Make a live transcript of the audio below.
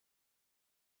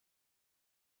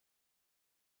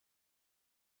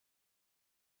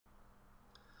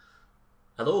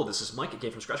Hello, this is Mike at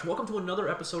GameFromScratch. Welcome to another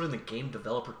episode in the Game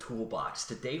Developer Toolbox.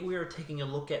 Today we are taking a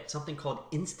look at something called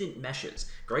instant meshes.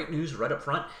 Great news right up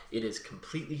front, it is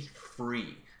completely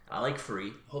free. I like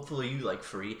free, hopefully you like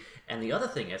free, and the other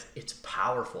thing is, it's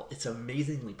powerful. It's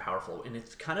amazingly powerful, and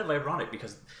it's kind of ironic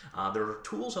because there are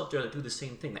tools out there that do the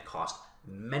same thing that cost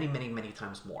many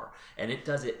times more, and it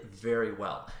does it very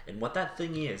well. And what that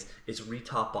thing is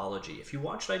Retopology. If you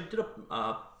watched, I did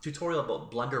a tutorial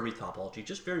about Blender Retopology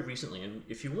just very recently, and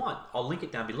if you want, I'll link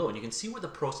it down below and you can see what the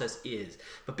process is.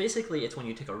 But basically it's when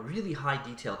you take a really high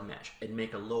detailed mesh and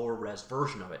make a lower res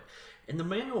version of it. And the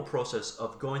manual process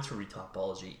of going through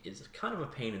Retopology is kind of a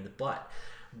pain in the butt,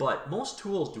 but most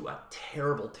tools do a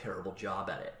terrible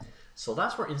job at it. So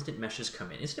that's where Instant Meshes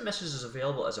come in. Instant Meshes is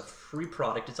available as a free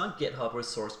product. It's on GitHub with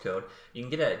source code. You can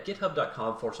get it at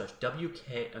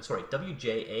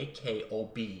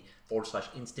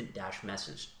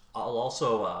github.com/WJAKOB/instant-message. I'll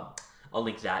also I'll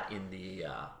link that in the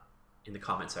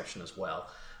comment section as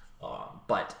well.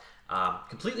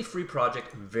 Completely free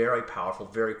project, very powerful,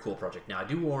 very cool project. Now I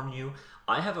do warn you,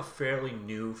 I have a fairly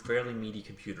new, fairly meaty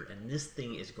computer, and this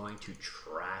thing is going to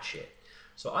trash it.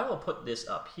 So I will put this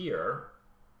up here.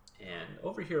 And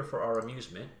over here for our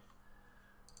amusement,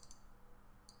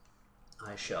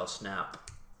 I shall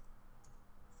snap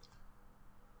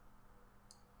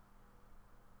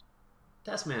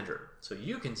Task Manager so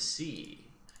you can see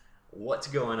what's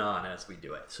going on as we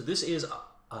do it. So this is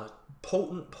a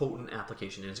potent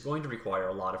application, and it's going to require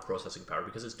a lot of processing power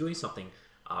because it's doing something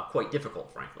quite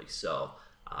difficult, frankly. So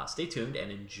stay tuned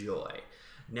and enjoy.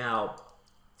 Now,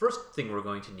 first thing we're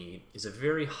going to need is a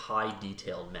very high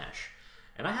detailed mesh.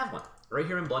 And I have one right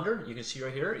here in Blender. You can see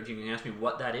right here. If you can ask me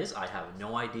what that is, I have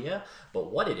no idea. But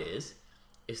what it is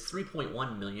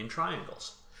 3.1 million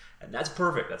triangles. And that's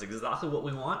perfect. That's exactly what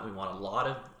we want. We want a lot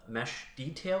of mesh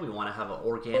detail. We want to have an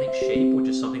organic shape, which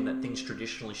is something that things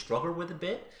traditionally struggle with a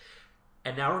bit.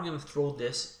 And now we're going to throw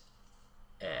this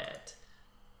at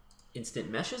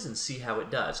Instant Meshes and see how it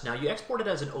does. Now you export it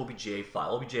as an OBJ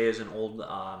file. OBJ is an old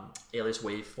alias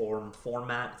waveform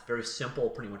format. It's very simple.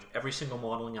 Pretty much every single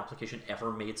modeling application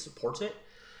ever made supports it.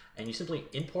 And you simply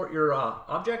import your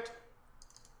object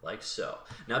like so.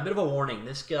 Now a bit of a warning.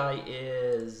 This guy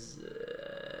is,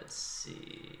 let's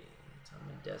see, it's on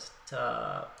the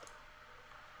desktop.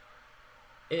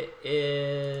 It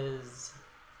is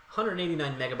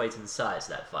 189 megabytes in size,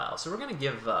 that file. So we're going to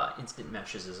give Instant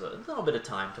Meshes a little bit of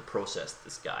time to process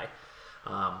this guy.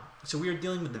 So we are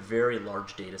dealing with the very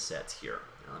large data sets here.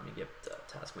 Now let me get the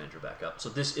Task Manager back up. So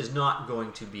this is not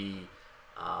going to be,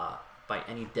 by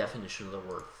any definition of the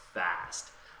word,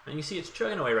 fast. And you see it's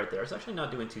chugging away right there. It's actually not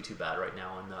doing too bad right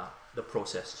now on the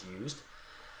process used.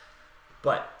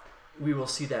 But we will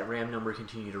see that RAM number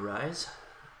continue to rise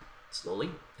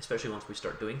slowly, especially once we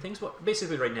start doing things. But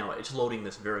basically right now it's loading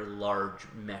this very large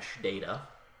mesh data.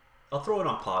 I'll throw it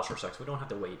on pause for a sec so we don't have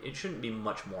to wait. It shouldn't be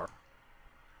much more.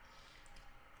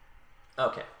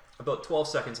 Okay, about 12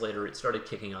 seconds later it started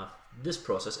kicking off this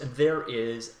process, and there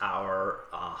is our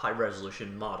high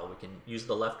resolution model. We can use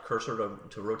the left cursor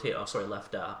to rotate,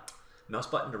 left mouse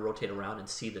button to rotate around and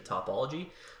see the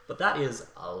topology, but that is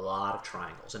a lot of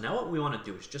triangles. And now what we want to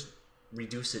do is just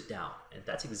reduce it down, and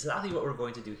that's exactly what we're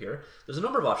going to do here. There's a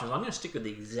number of options. I'm going to stick with the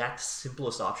exact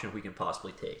simplest option we can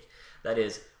possibly take. That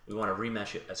is, we want to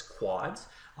remesh it as quads.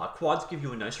 Quads give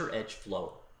you a nicer edge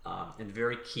flow, and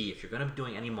very key. If you're going to be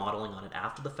doing any modeling on it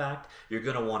after the fact, you're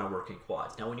going to want to work in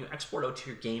quads. Now when you export out to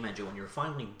your game engine, when you're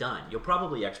finally done, you'll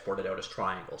probably export it out as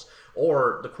triangles,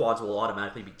 or the quads will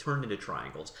automatically be turned into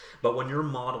triangles. But when you're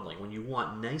modeling, when you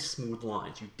want nice smooth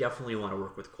lines, you definitely want to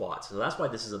work with quads. So that's why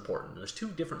this is important. There's two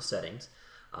different settings.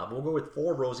 We'll go with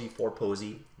 4 rosy, 4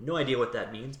 posy. No idea what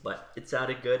that means, but it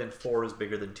sounded good, and 4 is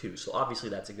bigger than 2, so obviously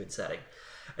that's a good setting.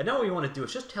 And now what we want to do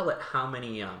is just tell it how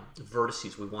many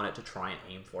vertices we want it to try and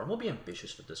aim for. And we'll be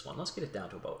ambitious with this one. Let's get it down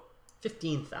to about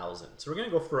 15,000. So we're going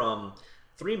to go from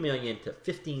 3 million to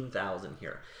 15,000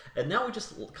 here. And now we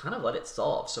just kind of let it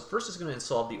solve. So first it's going to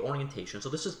solve the orientation. So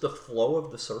this is the flow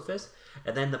of the surface,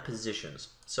 and then the positions.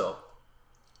 So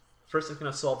first it's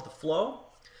going to solve the flow.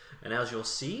 And as you'll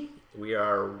see, we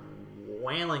are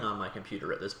wailing on my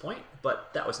computer at this point,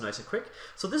 but that was nice and quick.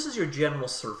 So this is your general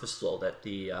surface flow that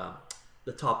the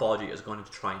topology is going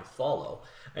to try and follow.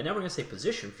 And now we're going to say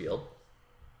position field,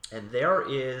 and there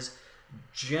is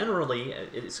generally,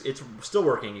 it's still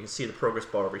working. You can see the progress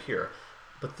bar over here,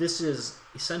 but this is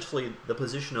essentially the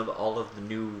position of all of the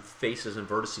new faces and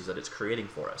vertices that it's creating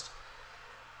for us.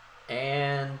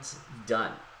 And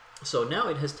done. So now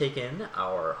it has taken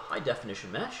our high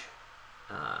definition mesh.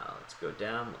 Let's go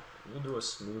down. We'll do a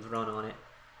smooth run on it.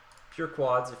 pure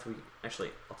quads. If we actually,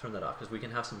 I'll turn that off because we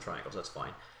can have some triangles. That's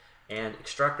fine. And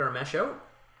extract our mesh out.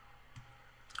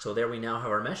 So there we now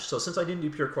have our mesh. So since I didn't do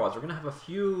pure quads, we're going to have a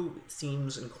few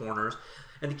seams and corners.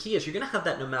 And the key is you're going to have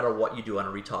that no matter what you do on a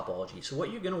retopology. So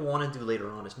what you're going to want to do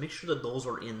later on is make sure that those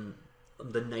are in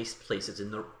the nice places,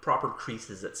 in the proper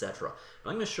creases, etc.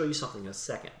 I'm going to show you something in a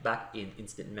second, back in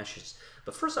instant meshes.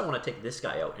 But first I want to take this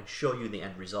guy out and show you the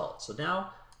end result. So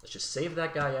now let's just save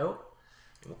that guy out,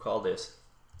 and we'll call this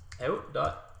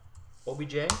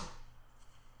out.obj.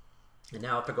 And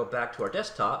now if I go back to our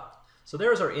desktop, so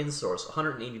there's our in source,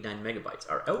 189 megabytes.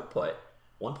 Our output,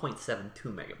 1.72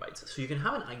 megabytes. So you can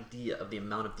have an idea of the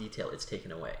amount of detail it's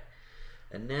taken away.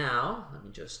 And now, let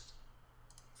me just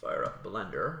fire up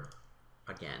Blender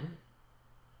again.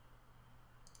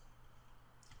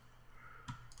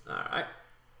 All right.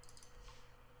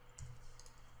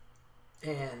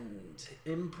 And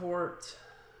import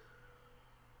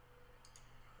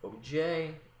obj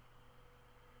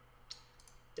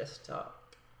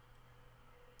desktop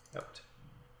out.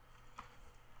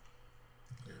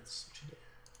 Let's switch it.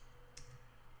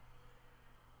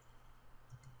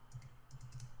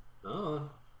 On.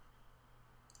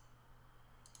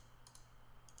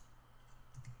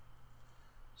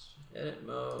 Edit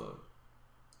mode,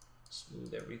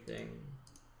 smooth everything,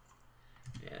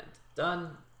 and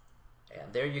done.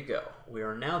 And there you go. We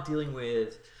are now dealing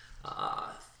with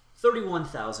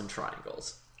 31,000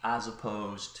 triangles as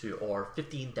opposed to, or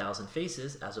 15,000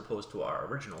 faces as opposed to our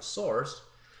original source,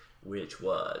 which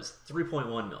was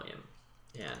 3.1 million.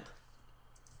 And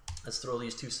let's throw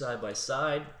these two side by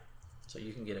side so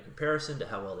you can get a comparison to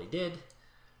how well they did.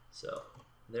 So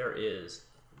there is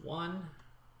one.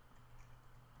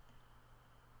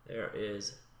 There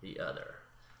is the other.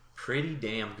 Pretty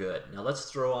damn good. Now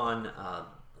let's throw on,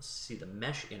 let's see the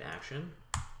mesh in action.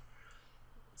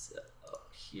 It's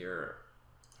up here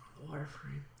on the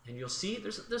wireframe. And you'll see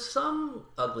there's some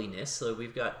ugliness. So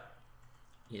we've got,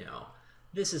 you know,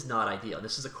 this is not ideal.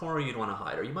 This is a corner you'd want to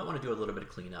hide, or you might want to do a little bit of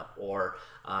cleanup, or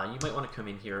you might want to come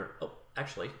in here. Oh,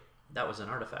 actually, that was an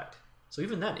artifact. So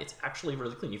even then, it's actually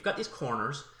really clean. You've got these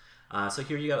corners. So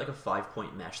here you got like a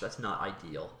 5-point mesh. That's not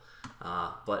ideal.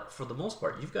 But for the most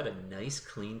part, you've got a nice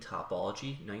clean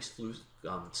topology, nice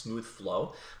smooth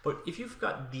flow. But if you've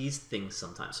got these things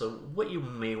sometimes, so what you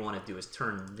may want to do is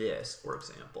turn this, for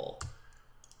example,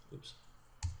 oops,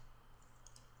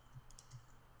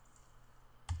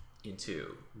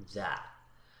 into that.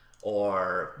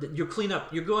 Or your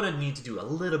cleanup, you're going to need to do a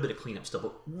little bit of cleanup still,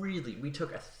 but really, we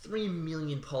took a 3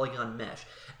 million polygon mesh.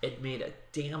 It made a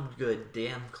damn good,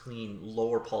 damn clean,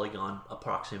 lower polygon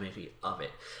approximation of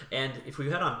it. And if we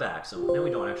head on back, so now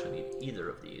we don't actually need either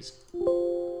of these,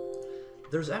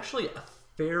 there's actually a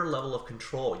fair level of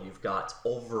control you've got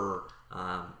over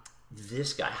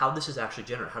this guy, how this is actually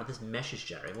generated, how this mesh is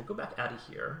generated. We'll go back out of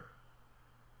here.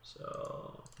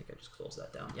 So I think I just closed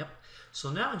that down. Yep.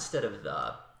 So now instead of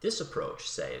this approach,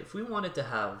 say, if we wanted to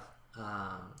have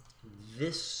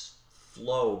this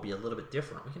flow be a little bit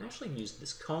different, we can actually use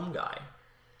this comb guy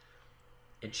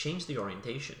and change the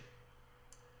orientation.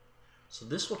 So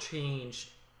this will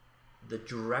change the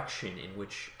direction in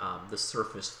which the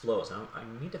surface flows. Now, I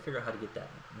need to figure out how to get that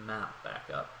map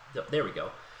back up. Yep, there we go.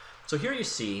 So here you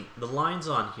see the lines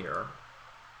on here.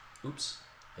 Oops.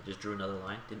 I just drew another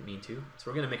line, didn't mean to. So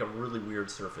we're going to make a really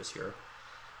weird surface here.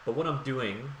 But what I'm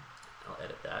doing, I'll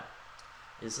edit that,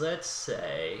 is let's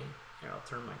say, here, I'll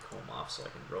turn my comb off so I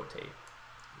can rotate.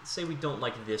 Let's say we don't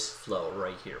like this flow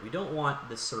right here. We don't want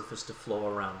this surface to flow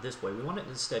around this way. We want it to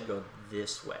instead go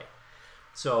this way.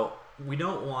 So we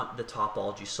don't want the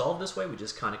topology solved this way. We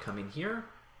just kind of come in here.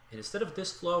 And instead of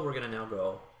this flow, we're going to now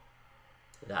go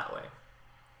that way.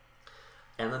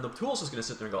 And then the tools is going to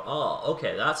sit there and go, oh,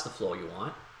 okay, that's the flow you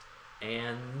want,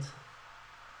 and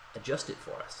adjust it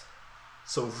for us.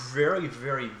 So very,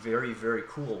 very, very, very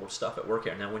cool stuff at work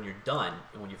here. Now, when you're done,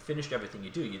 and when you've finished everything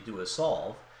you do a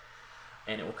solve,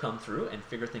 and it will come through and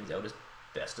figure things out as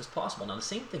best as possible. Now, the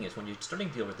same thing is when you're starting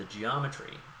to deal with the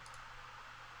geometry.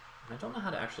 I don't know how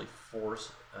to actually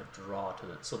force a draw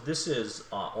to it. So this is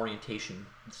orientation.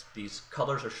 These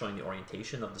colors are showing the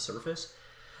orientation of the surface.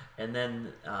 And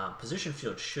then position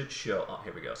field should show, oh,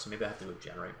 here we go. So maybe I have to go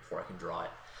generate before I can draw it.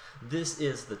 This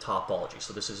is the topology.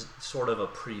 So this is sort of a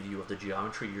preview of the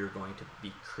geometry you're going to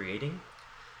be creating.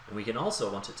 And we can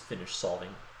also, once it's finished solving,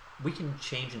 we can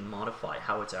change and modify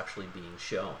how it's actually being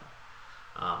shown.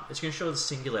 It's going to show the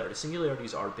singularity.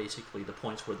 Singularities are basically the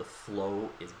points where the flow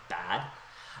is bad.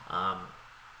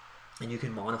 And you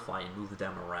can modify and move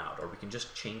them around, or we can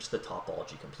just change the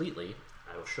topology completely.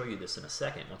 I will show you this in a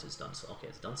second once it's done. So, okay,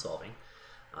 it's done solving.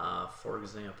 For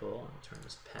example, let me turn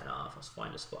this pen off. Let's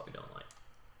find a spot we don't like.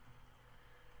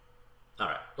 All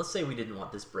right, let's say we didn't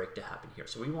want this break to happen here.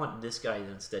 So we want this guy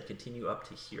to instead continue up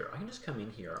to here. I can just come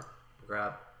in here,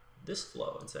 grab this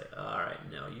flow and say, all right,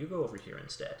 no, you go over here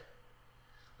instead.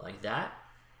 Like that.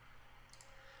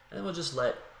 And then we'll just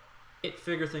let it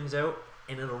figure things out,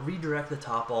 and it'll redirect the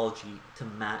topology to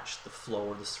match the flow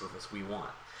or the surface we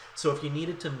want. So if you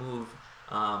needed to move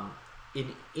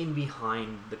in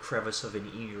behind the crevice of an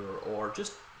ear, or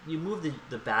just you move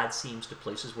the bad seams to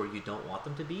places where you don't want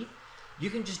them to be, you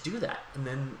can just do that, and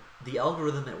then the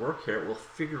algorithm at work here will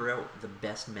figure out the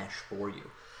best mesh for you.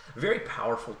 Very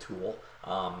powerful tool.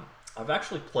 I've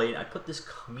actually played, I put this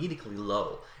comedically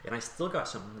low, and I still got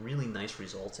some really nice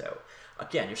results out.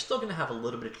 Again, you're still going to have a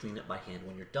little bit of cleanup by hand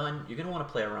when you're done. You're going to want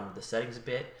to play around with the settings a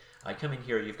bit. I come in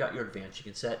here, you've got your advanced. You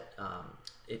can set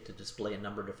it to display a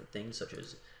number of different things, such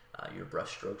as your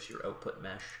brush strokes, your output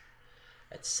mesh,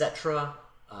 etc.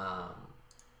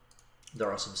 There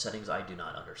are some settings I do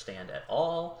not understand at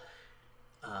all.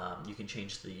 You can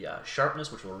change the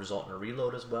sharpness, which will result in a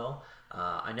reload as well.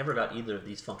 I never got either of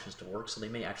these functions to work, so they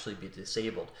may actually be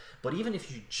disabled. But even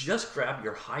if you just grab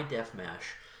your high def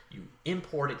mesh, you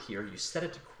import it here, you set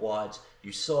it to quads,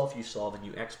 you solve, and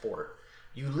you export,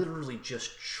 you literally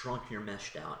just shrunk your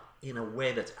mesh down in a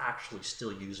way that's actually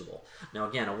still usable. Now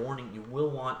again, a warning, you will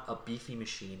want a beefy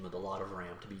machine with a lot of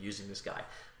RAM to be using this guy.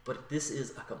 But this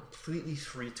is a completely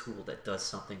free tool that does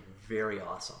something very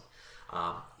awesome.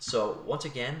 So once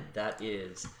again, that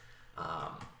is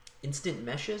Instant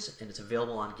Meshes, and it's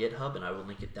available on GitHub, and I will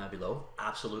link it down below.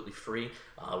 Absolutely free.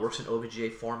 Works in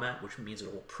OBJ format, which means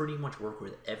it will pretty much work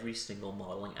with every single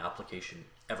modeling application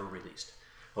ever released.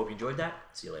 Hope you enjoyed that.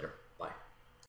 See you later.